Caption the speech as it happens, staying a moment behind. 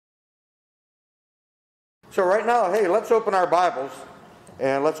So right now, hey, let's open our Bibles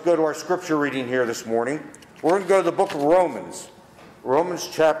and let's go to our scripture reading here this morning. We're going to go to the book of Romans, Romans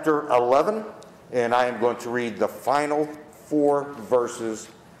chapter 11, and I am going to read the final 4 verses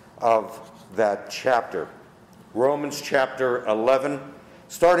of that chapter. Romans chapter 11,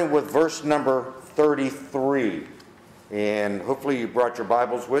 starting with verse number 33. And hopefully you brought your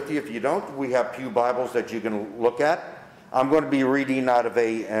Bibles with you. If you don't, we have pew Bibles that you can look at. I'm going to be reading out of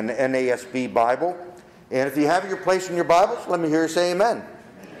an NASB Bible. And if you have your place in your Bibles, let me hear you say amen. Amen.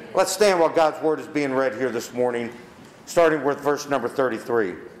 Let's stand while God's word is being read here this morning, starting with verse number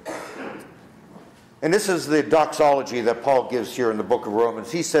 33. And this is the doxology that Paul gives here in the book of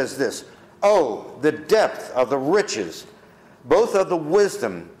Romans. He says this, "Oh, the depth of the riches, both of the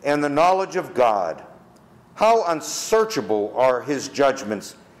wisdom and the knowledge of God. How unsearchable are his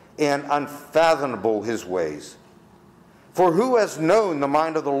judgments and unfathomable his ways. For who has known the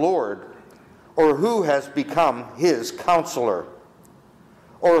mind of the Lord, or who has become his counselor?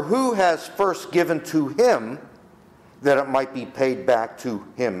 Or who has first given to him that it might be paid back to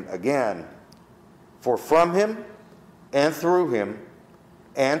him again? For from him and through him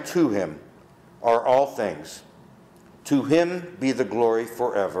and to him are all things. To him be the glory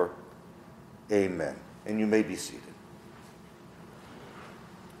forever. Amen." And you may be seated.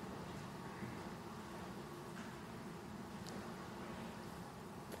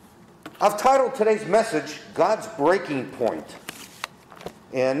 I've titled today's message, God's Breaking Point.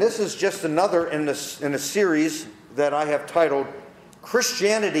 And this is just another in a series that I have titled,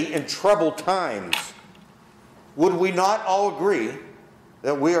 Christianity in Troubled Times. Would we not all agree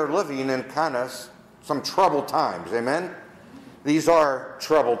that we are living in kind of some troubled times? Amen? These are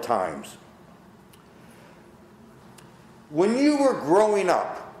troubled times. When you were growing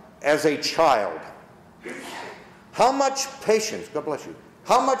up as a child, how much patience, God bless you,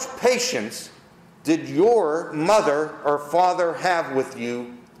 how much patience did your mother or father have with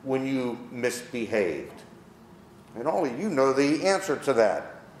you when you misbehaved? And only you know the answer to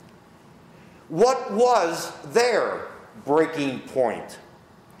that. What was their breaking point?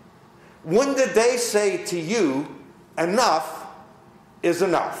 When did they say to you, enough is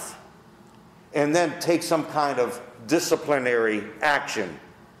enough, and then take some kind of disciplinary action?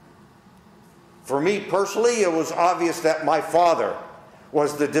 For me personally, it was obvious that my father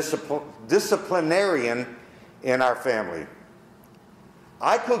was the disciplinarian in our family.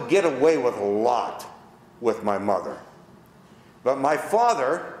 I could get away with a lot with my mother, but my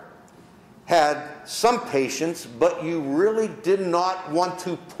father had some patience, but you really did not want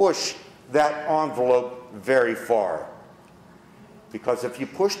to push that envelope very far, because if you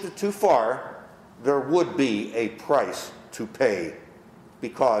pushed it too far, there would be a price to pay,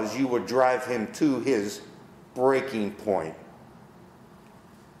 because you would drive him to his breaking point.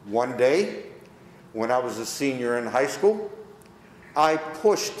 One day, when I was a senior in high school, I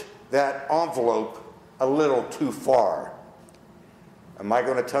pushed that envelope a little too far. Am I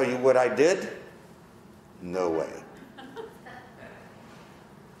going to tell you what I did? No way.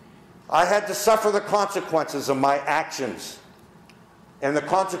 I had to suffer the consequences of my actions. And the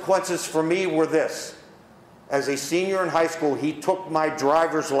consequences for me were this. As a senior in high school, he took my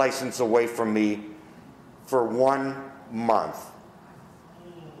driver's license away from me for 1 month.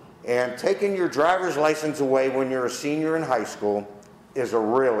 And taking your driver's license away when you're a senior in high school is a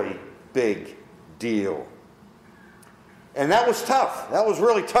really big deal. And that was tough. That was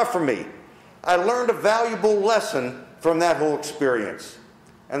really tough for me. I learned a valuable lesson from that whole experience.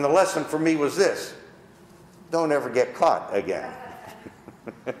 And the lesson for me was this: don't ever get caught again.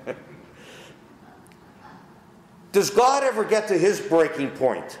 Does God ever get to his breaking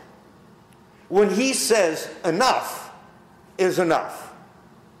point? When he says enough is enough.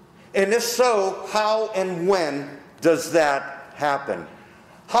 And if so, how and when does that happen?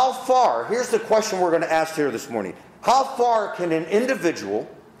 How far, here's the question we're going to ask here this morning. How far can an individual,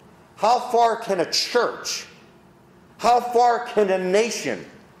 how far can a church, how far can a nation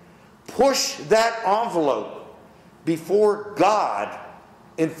push that envelope before God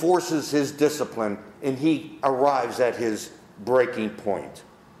enforces his discipline and he arrives at his breaking point?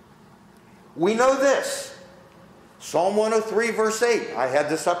 We know this. Psalm 103 verse 8. I had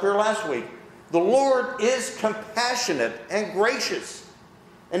this up here last week. The Lord is compassionate and gracious,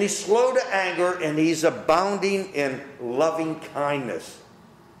 and he's slow to anger, and he's abounding in loving kindness.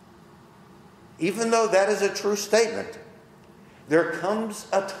 Even though that is a true statement, there comes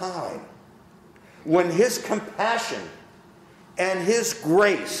a time when his compassion and his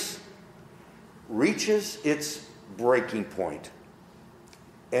grace reaches its breaking point,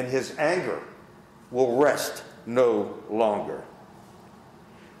 and his anger will rest no longer.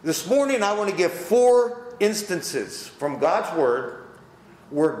 This morning I want to give 4 instances from God's Word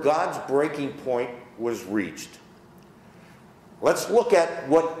where God's breaking point was reached. Let's look at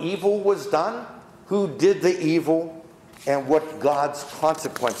what evil was done, who did the evil, and what God's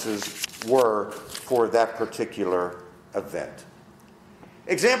consequences were for that particular event.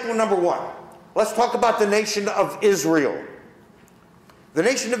 Example number 1. Let's talk about the nation of Israel. The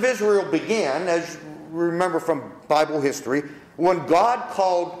nation of Israel began, as you remember from Bible history, when God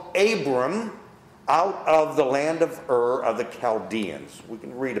called Abram out of the land of Ur of the Chaldeans. We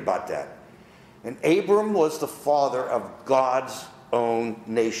can read about that. And Abram was the father of God's own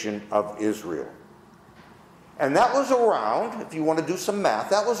nation of Israel. And that was around, if you want to do some math,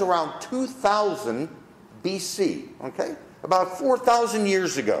 that was around 2000 BC, okay? About 4,000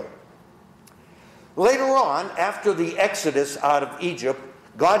 years ago. Later on, after the Exodus out of Egypt,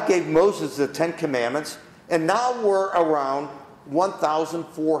 God gave Moses the 10 Commandments, and now we're around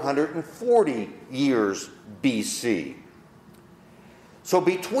 1,440 years BC. So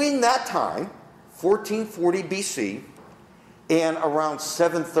between that time, 1440 BC, and around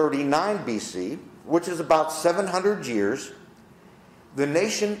 739 BC, which is about 700 years, the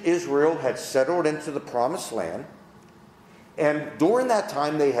nation Israel had settled into the Promised Land, and during that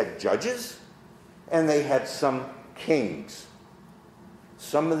time they had judges, and they had some kings.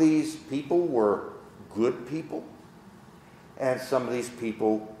 Some of these people were good people, and some of these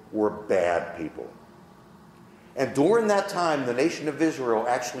people were bad people. And during that time, the nation of Israel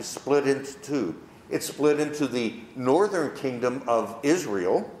actually split into two. It split into the northern kingdom of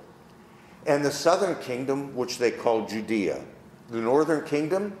Israel and the southern kingdom, which they called Judea. The northern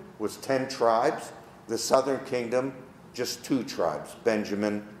kingdom was 10 tribes. The southern kingdom, just 2 tribes,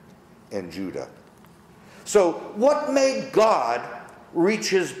 Benjamin and Judah. So what made God reach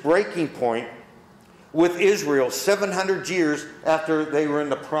his breaking point with Israel 700 years after they were in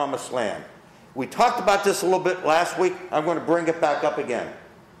the Promised Land? We talked about this a little bit last week. I'm going to bring it back up again.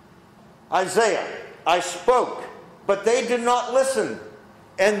 Isaiah, I spoke, but they did not listen,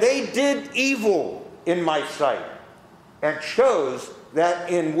 and they did evil in my sight, and chose that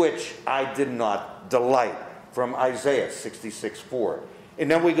in which I did not delight. From Isaiah 66:4.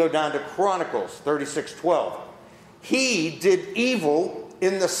 And then we go down to Chronicles 36:12. He did evil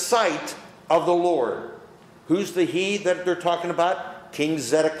in the sight of the Lord. Who's the he that they're talking about? King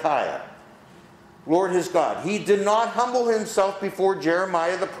Zedekiah. Lord his God. He did not humble himself before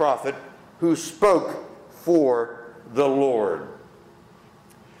Jeremiah the prophet, who spoke for the Lord.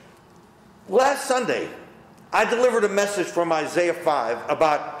 Last Sunday, I delivered a message from Isaiah 5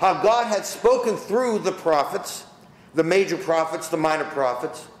 about how God had spoken through the prophets, the major prophets, the minor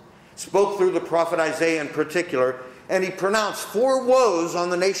prophets, spoke through the prophet Isaiah in particular, and he pronounced 4 woes on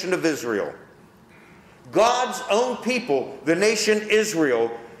the nation of Israel. God's own people, the nation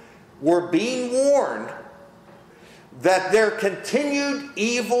Israel, were being warned that their continued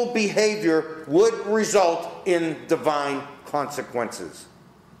evil behavior would result in divine consequences.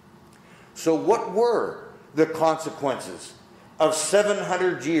 So what were the consequences of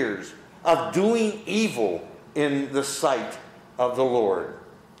 700 years of doing evil in the sight of the Lord?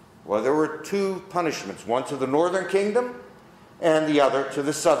 Well, there were 2 punishments, one to the northern kingdom and the other to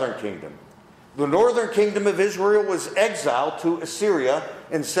the southern kingdom. The northern kingdom of Israel was exiled to Assyria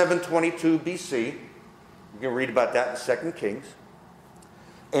in 722 BC. You can read about that in 2 Kings.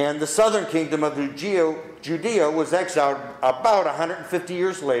 And the southern kingdom of Judea was exiled about 150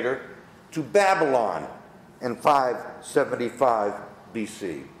 years later to Babylon in 575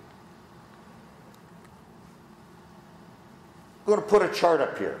 BC. I'm going to put a chart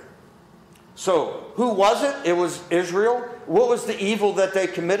up here. So, who was it? It was Israel. What was the evil that they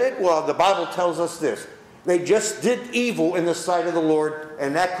committed? Well, the Bible tells us this. They just did evil in the sight of the Lord,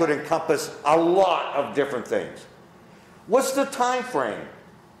 and that could encompass a lot of different things. What's the time frame?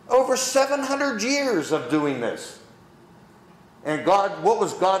 Over 700 years of doing this. And God, what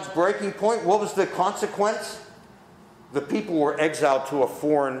was God's breaking point? What was the consequence? The people were exiled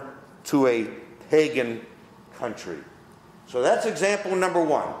to a pagan country. So that's example number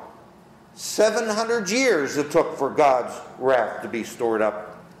 1. 700 years it took for God's wrath to be stored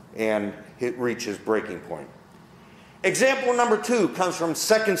up and reach his breaking point. Example number 2 comes from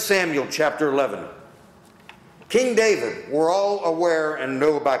 2 Samuel chapter 11. King David, we're all aware and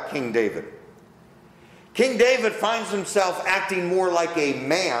know about King David. King David finds himself acting more like a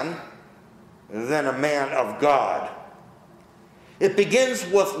man than a man of God. It begins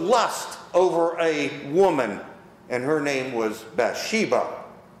with lust over a woman, and her name was Bathsheba.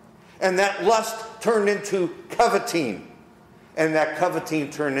 And that lust turned into coveting, and that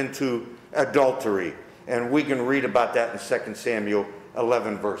coveting turned into adultery. And we can read about that in 2 Samuel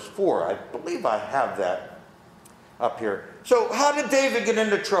 11, verse 4. I believe I have that up here. So how did David get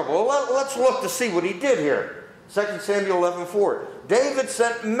into trouble? Well, let's look to see what he did here. 2 Samuel 11, 4. David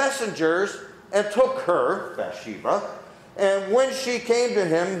sent messengers and took her, Bathsheba, and when she came to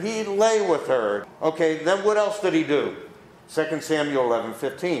him, he lay with her. Okay, then what else did he do? 2 Samuel 11,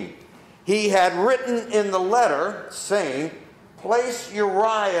 15. He had written in the letter, saying, place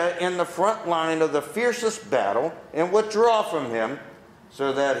Uriah in the front line of the fiercest battle and withdraw from him,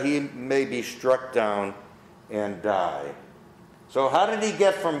 so that he may be struck down and die. So how did he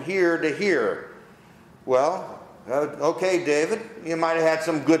get from here to here? Well, okay, David, you might have had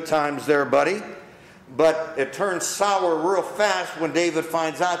some good times there, buddy. But it turns sour real fast when David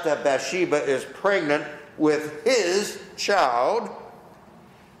finds out that Bathsheba is pregnant with his child.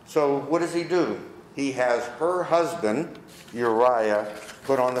 So what does he do? He has her husband, Uriah,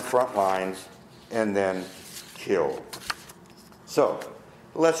 put on the front lines and then killed. So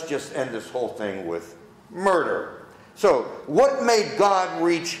let's just end this whole thing with murder. So what made God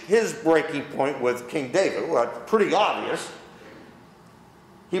reach his breaking point with King David? Well, it's pretty obvious.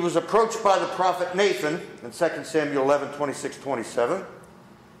 He was approached by the prophet Nathan in 2 Samuel 11, 26, 27.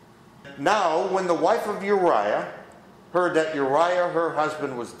 Now, when the wife of Uriah heard that Uriah, her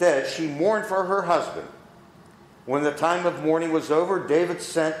husband, was dead, she mourned for her husband. When the time of mourning was over, David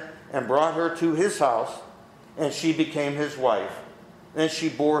sent and brought her to his house, and she became his wife. And she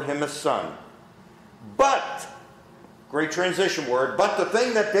bore him a son. But, great transition word, but the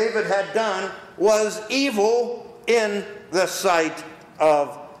thing that David had done was evil in the sight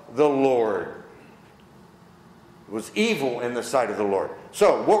of the Lord. It was evil in the sight of the Lord.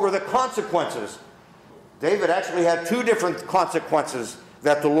 So, what were the consequences? David actually had two different consequences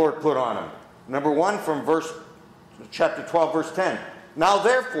that the Lord put on him. Number one, from chapter 12, verse 10. Now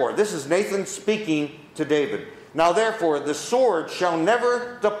therefore, this is Nathan speaking to David. Now therefore, the sword shall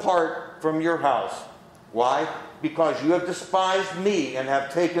never depart from your house. Why? Because you have despised me and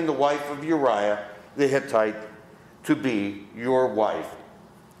have taken the wife of Uriah the Hittite to be your wife.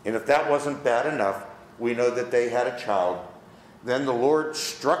 And if that wasn't bad enough, we know that they had a child. Then the Lord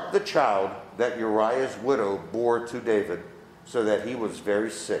struck the child that Uriah's widow bore to David, so that he was very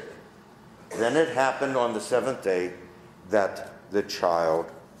sick. Then it happened on the seventh day that the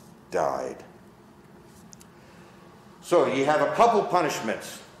child died. So you have a couple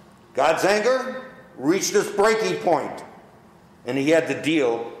punishments. God's anger reached its breaking point, and he had to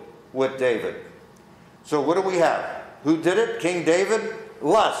deal with David. So what do we have? Who did it? King David?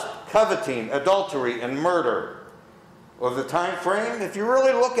 Lust, coveting, adultery, and murder. Of the time frame, if you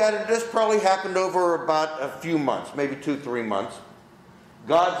really look at it, this probably happened over about a few months, maybe 2-3 months.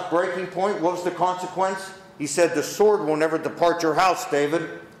 God's breaking point, what was the consequence? He said, the sword will never depart your house, David.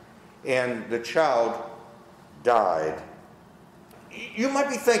 And the child died. You might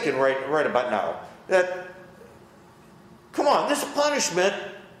be thinking right about now that, come on, this punishment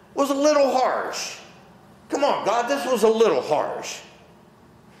was a little harsh. Come on, God, this was a little harsh.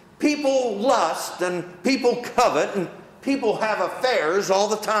 People lust and people covet and people have affairs all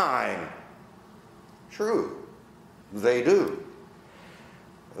the time. True, they do.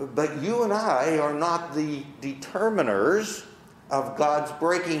 But you and I are not the determiners of God's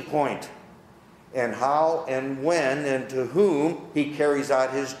breaking point and how and when and to whom he carries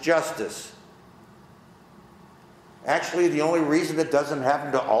out his justice. Actually, the only reason it doesn't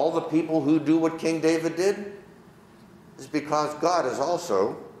happen to all the people who do what King David did is because God is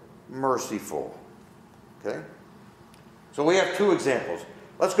also merciful. Okay? So we have two examples.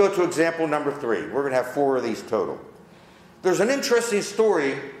 Let's go to example number 3. We're going to have 4 of these total. There's an interesting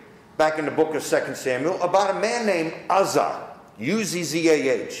story back in the book of 2 Samuel about a man named Uzzah,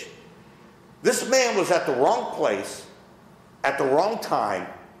 U-Z-Z-A-H. This man was at the wrong place, at the wrong time,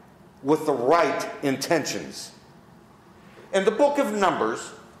 with the right intentions. In the book of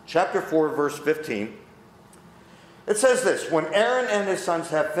Numbers, chapter 4, verse 15, it says this: when Aaron and his sons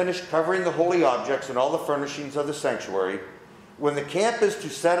have finished covering the holy objects and all the furnishings of the sanctuary, when the camp is to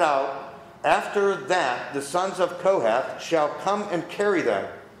set out, after that the sons of Kohath shall come and carry them,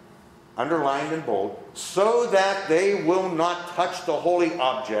 underlined in bold, so that they will not touch the holy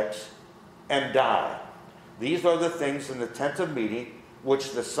objects and die. These are the things in the tent of meeting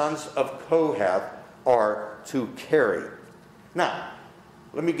which the sons of Kohath are to carry. Now,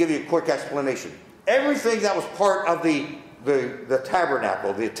 let me give you a quick explanation. Everything that was part of the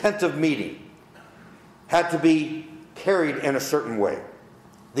tabernacle, the tent of meeting, had to be carried in a certain way.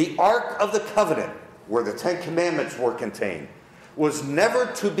 The Ark of the Covenant, where the 10 Commandments were contained, was never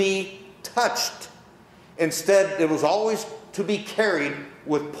to be touched. Instead, it was always to be carried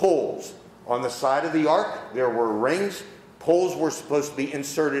with poles. On the side of the ark, there were rings Poles were supposed to be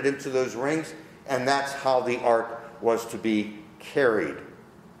inserted into those rings, and that's how the ark was to be carried.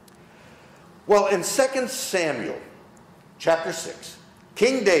 Well, in 2 Samuel chapter 6,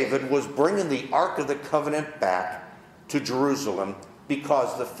 King David was bringing the Ark of the Covenant back to Jerusalem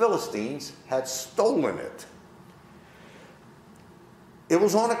because the Philistines had stolen it. It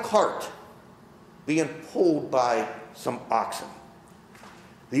was on a cart being pulled by some oxen.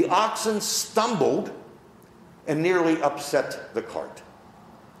 The oxen stumbled and nearly upset the cart.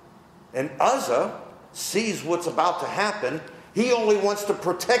 And Uzzah sees what's about to happen. He only wants to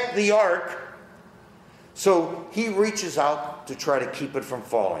protect the ark, so he reaches out to try to keep it from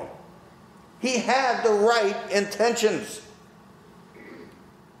falling. He had the right intentions.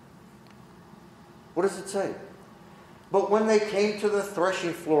 What does it say? But when they came to the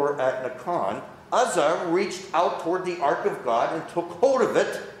threshing floor at Nacon, Uzzah reached out toward the ark of God and took hold of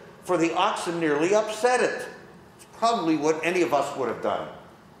it, for the oxen nearly upset it. It's probably what any of us would have done.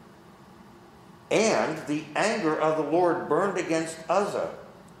 And the anger of the Lord burned against Uzzah,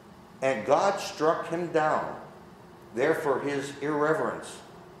 and God struck him down there for his irreverence.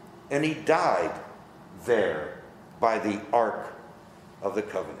 And he died there by the ark of the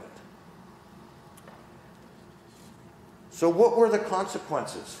covenant. So what were the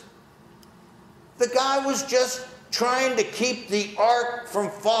consequences? The guy was just trying to keep the ark from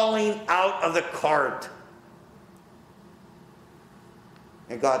falling out of the cart.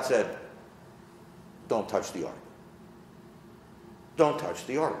 And God said, don't touch the ark. Don't touch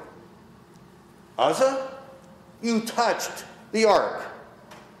the ark. Uzzah, you touched the ark.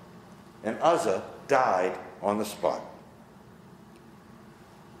 And Uzzah died on the spot.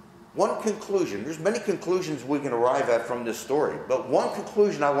 One conclusion, there's many conclusions we can arrive at from this story, but one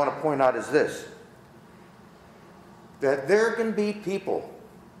conclusion I want to point out is this: that there can be people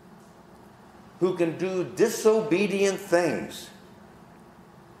who can do disobedient things,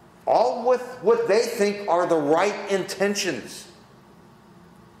 all with what they think are the right intentions.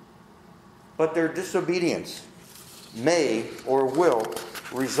 But their disobedience may or will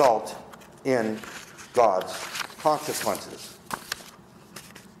result in God's consequences.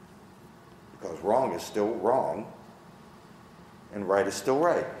 Because wrong is still wrong, and right is still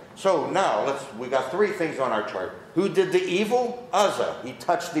right. So now, we got three things on our chart. Who did the evil? Uzzah. He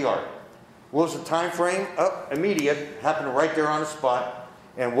touched the ark. What was the time frame? Immediate. Happened right there on the spot.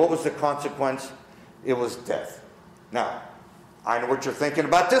 And what was the consequence? It was death. Now, I know what you're thinking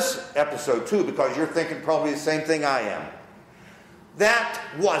about this episode too, because you're thinking probably the same thing I am. That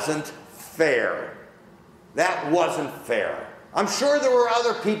wasn't fair. That wasn't fair. I'm sure there were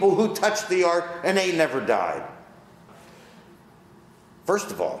other people who touched the ark and they never died.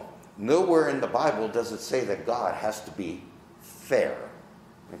 First of all, nowhere in the Bible does it say that God has to be fair.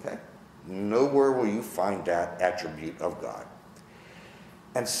 Okay? Nowhere will you find that attribute of God.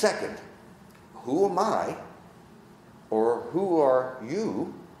 And second, who am I, or who are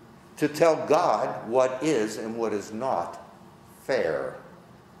you, to tell God what is and what is not fair?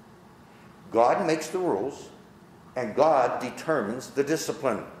 God makes the rules, and God determines the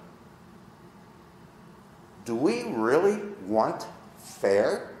discipline. Do we really want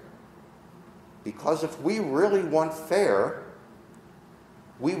fair? Because if we really want fair,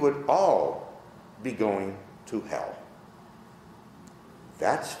 we would all be going to hell.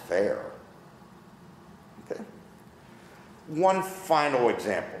 That's fair. Okay? One final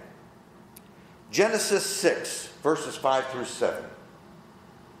example. Genesis 6, verses 5 through 7.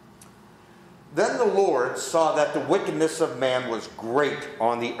 Then the Lord saw that the wickedness of man was great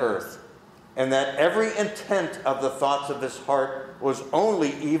on the earth, and that every intent of the thoughts of his heart was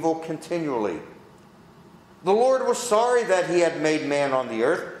only evil continually. The Lord was sorry that he had made man on the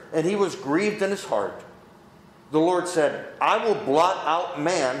earth, and he was grieved in his heart. The Lord said, I will blot out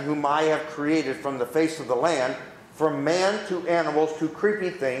man whom I have created from the face of the land, from man to animals to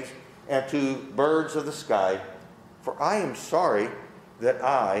creeping things and to birds of the sky, for I am sorry that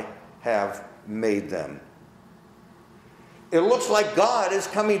I have made them. It looks like God is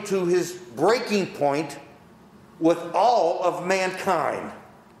coming to his breaking point with all of mankind.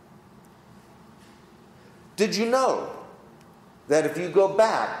 Did you know that if you go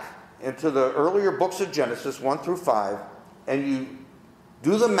back into the earlier books of Genesis 1 through 5 and you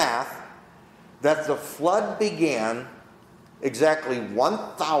do the math, that the flood began exactly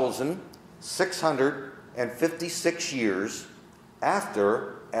 1,656 years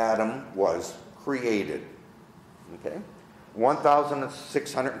after Adam was created. Okay?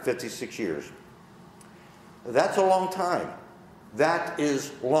 1,656 years. That's a long time. That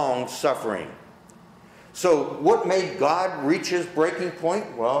is long suffering. So what made God reach his breaking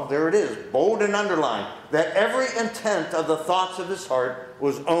point? Well, there it is, bold and underlined, that every intent of the thoughts of his heart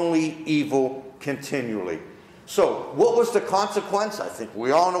was only evil continually. So what was the consequence? I think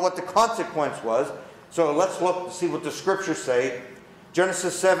we all know what the consequence was. So let's look to see what the scriptures say.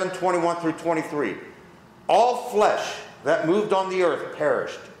 Genesis 7:21 through 23. All flesh that moved on the earth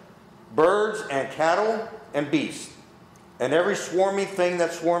perished, birds and cattle and beasts, and every swarming thing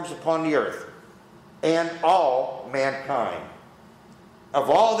that swarms upon the earth, and all mankind. Of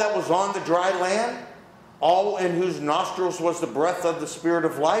all that was on the dry land, all in whose nostrils was the breath of the Spirit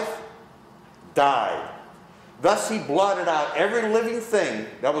of life, died. Thus he blotted out every living thing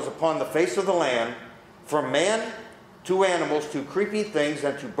that was upon the face of the land, from man to animals, to creeping things,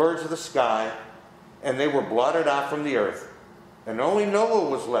 and to birds of the sky, and they were blotted out from the earth. And only Noah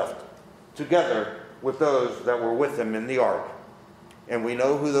was left, together with those that were with him in the ark. And we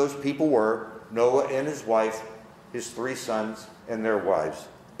know who those people were: Noah and his wife, his 3 sons, and their wives.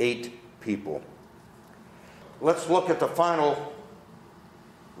 8 people. Let's look at the final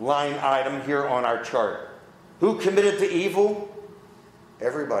line item here on our chart. Who committed the evil?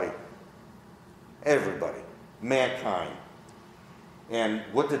 Everybody. Everybody. Mankind. And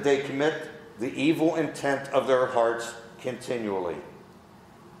what did they commit? The evil intent of their hearts continually.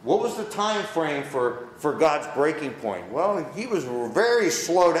 What was the time frame for God's breaking point? Well, he was very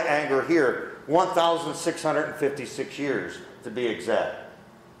slow to anger here. 1,656 years, to be exact.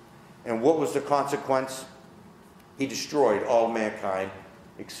 And what was the consequence? He destroyed all mankind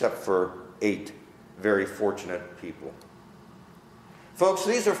except for 8 very fortunate people. Folks,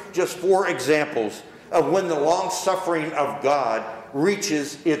 these are just 4 examples of when the long-suffering of God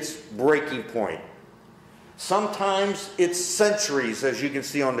reaches its breaking point. Sometimes it's centuries, as you can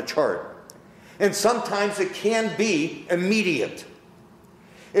see on the chart. And sometimes it can be immediate.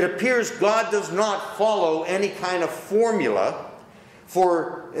 It appears God does not follow any kind of formula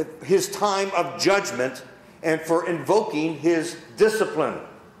for his time of judgment and for invoking his discipline.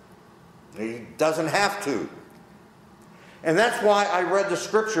 He doesn't have to. And that's why I read the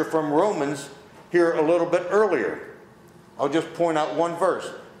scripture from Romans here a little bit earlier. I'll just point out one verse.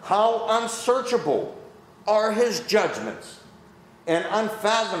 How unsearchable are his judgments, and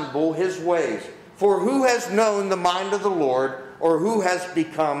unfathomable his ways. For who has known the mind of the Lord, or who has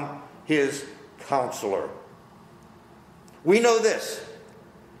become his counselor? We know this.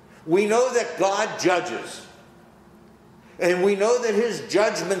 We know that God judges. And we know that his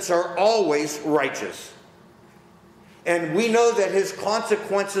judgments are always righteous. And we know that his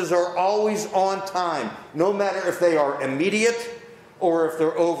consequences are always on time, no matter if they are immediate or if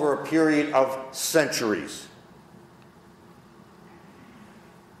they're over a period of centuries.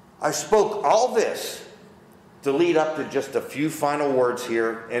 I spoke all this to lead up to just a few final words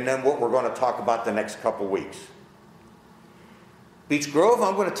here, and then what we're going to talk about the next couple weeks. Beech Grove,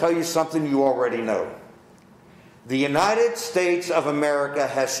 I'm going to tell you something you already know. The United States of America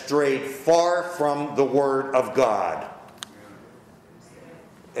has strayed far from the Word of God.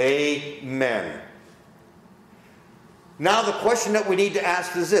 Amen. Now the question that we need to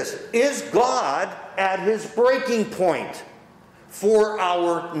ask is this: is God at his breaking point for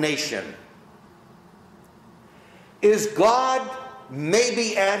our nation? Is God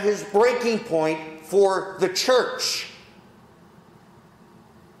maybe at his breaking point for the church?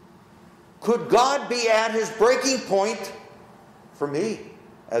 Could God be at his breaking point for me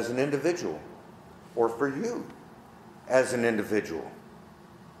as an individual, or for you as an individual?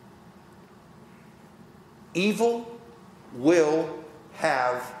 Evil will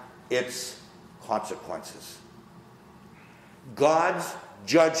have its consequences. God's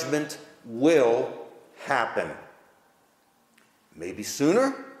judgment will happen. Maybe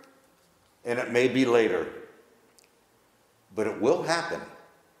sooner, and it may be later. But it will happen,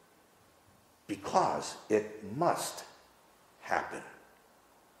 because it must happen.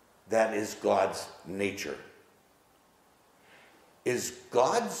 That is God's nature. Is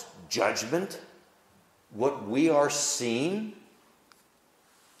God's judgment what we are seeing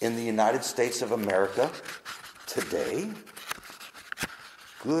in the United States of America today?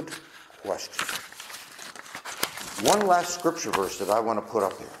 Good question. One last scripture verse that I want to put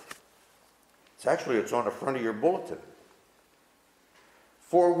up here. It's on the front of your bulletin.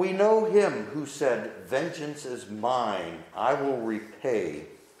 For we know him who said, "Vengeance is mine, I will repay."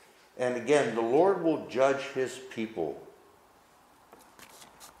 And again, the Lord will judge his people.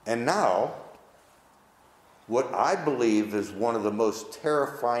 And now, what I believe is one of the most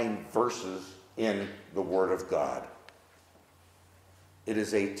terrifying verses in the Word of God. It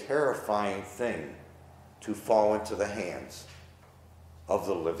is a terrifying thing to fall into the hands of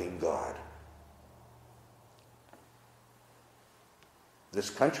the living God. This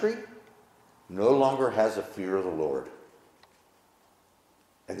country no longer has a fear of the Lord.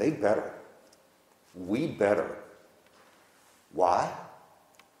 And they better. We better. Why?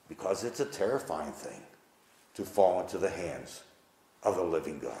 Because it's a terrifying thing to fall into the hands of the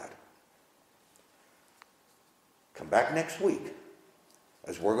living God. Come back next week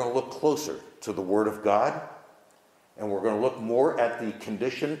as we're going to look closer to the Word of God, and we're going to look more at the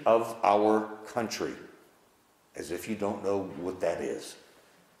condition of our country, as if you don't know what that is.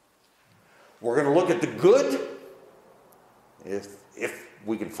 We're going to look at the good, if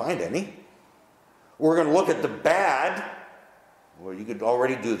we can find any. We're going to look at the bad. Well, you could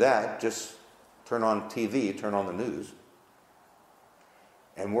already do that. Just turn on TV, turn on the news.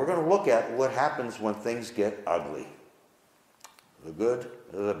 And we're going to look at what happens when things get ugly. The good,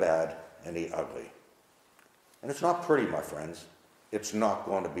 the bad, and the ugly. And it's not pretty, my friends. It's not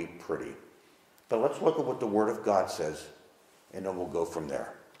going to be pretty. But let's look at what the Word of God says, and then we'll go from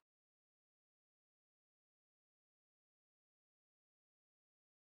there.